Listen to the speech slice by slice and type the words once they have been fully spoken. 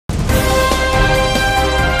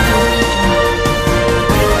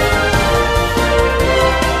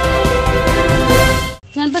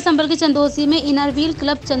चंबल के चंदोसी में इनरव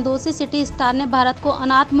club Chandausi city star ने भारत को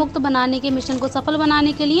अनाथ मुक्त बनाने के मिशन को सफल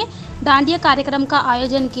बनाने के लिए डांडिया कार्यक्रम का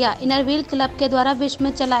आयोजन किया। इनरव क्लब के द्वारा विश्व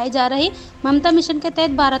में चलाए जा रहे ममता मिशन के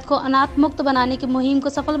तहत भारत को अनाथ मुक्त बनाने की मुहिम को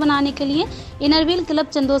सफल बनाने के लिए इनरव क्लब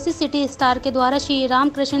चंदोसी सिटी स्टार के द्वारा श्री राम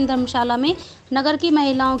कृष्ण धर्मशाला में नगर की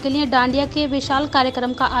महिलाओं के लिए डांडिया के विशाल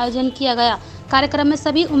कार्यक्रम का आयोजन किया गया। कार्यक्रम में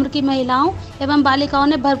सभी उम्र की महिलाओं एवं बालिकाओं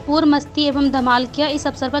ने भरपूर मस्ती एवं धमाल किया। इस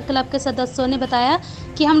अवसर पर क्लब के सदस्यों ने बताया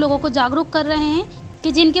कि हम लोगों को जागरूक कर रहे हैं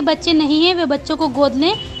कि जिनके बच्चे नहीं हैं वे बच्चों को गोद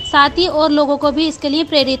लें, साथ ही और लोगों को भी इसके लिए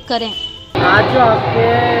प्रेरित करें। आज जो आपके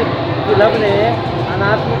क्लब ने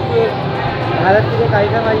अनाथ मुक्त भारत के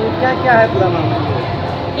कार्यक्रम आयोजित किया, क्या है पूरा मामला?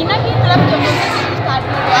 इनरव क्लब चंदोसी सिटी स्टार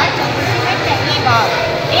के द्वारा चंदोसी में पहली बार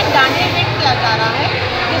एक डांडिया इवेंट किया जा रहा है,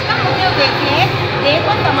 जिसका मुख्य उद्देश्य है देश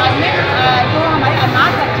और समाज में जो हमारे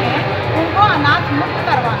अनाथ बच्चे हैं उनको अनाथ मुक्त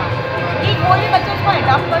करवाना, कि कोई भी बच्चे उसको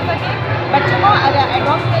अडॉप्ट कर सके, बच्चों को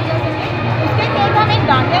अडॉप्ट किया जा सके। उसके तहत हम एक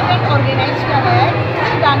डांडिया इवेंट ऑर्गेनाइज किया गया है।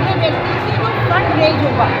 इस डांडिया इवेंट से जो फंड रेज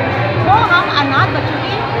होगा वो हम अनाथ बच्चों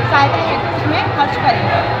की सहायता हेतु उसमें खर्च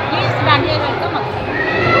करेंगे। ये इस डांडिया इवेंट का मकसद है।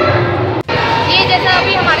 ये जैसा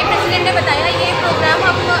अभी हमारे प्रेसिडेंट ने बताया, ये प्रोग्राम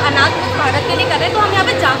हम अनाथ मुक्त भारत के लिए कर रहे हैं, तो हम यहाँ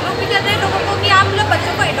पे जागरूक भी कर रहे हैं लोगों को कि आप लोग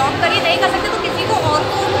बच्चों को अडॉप्ट करिए, नहीं कर सकते तो किसी को और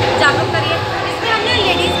को जागरूक करिए। इसमें हमने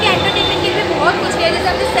लेडीज़ के एंटरटेनमेंट के लिए बहुत कुछ किया, जैसे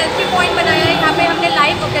हमने सेल्फी पॉइंट बनाया है, यहाँ पे हमने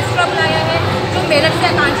लाइव ऑर्केस्ट्रा बुलाया है, जो मेरठ से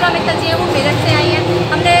आकांक्षा मित्तल जी हैं वो मेरठ से आई हैं,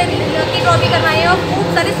 हमने लकी ड्रॉ भी करवाए हैं और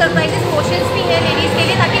खूब सारे सरप्राइजेस क्वेश्चंस भी हैं लेडीज़ के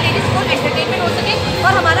लिए, ताकि लेडीज़ को एंटरटेनमेंट हो सके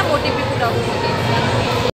और हमारा मोटिव भी पूरा हो सके।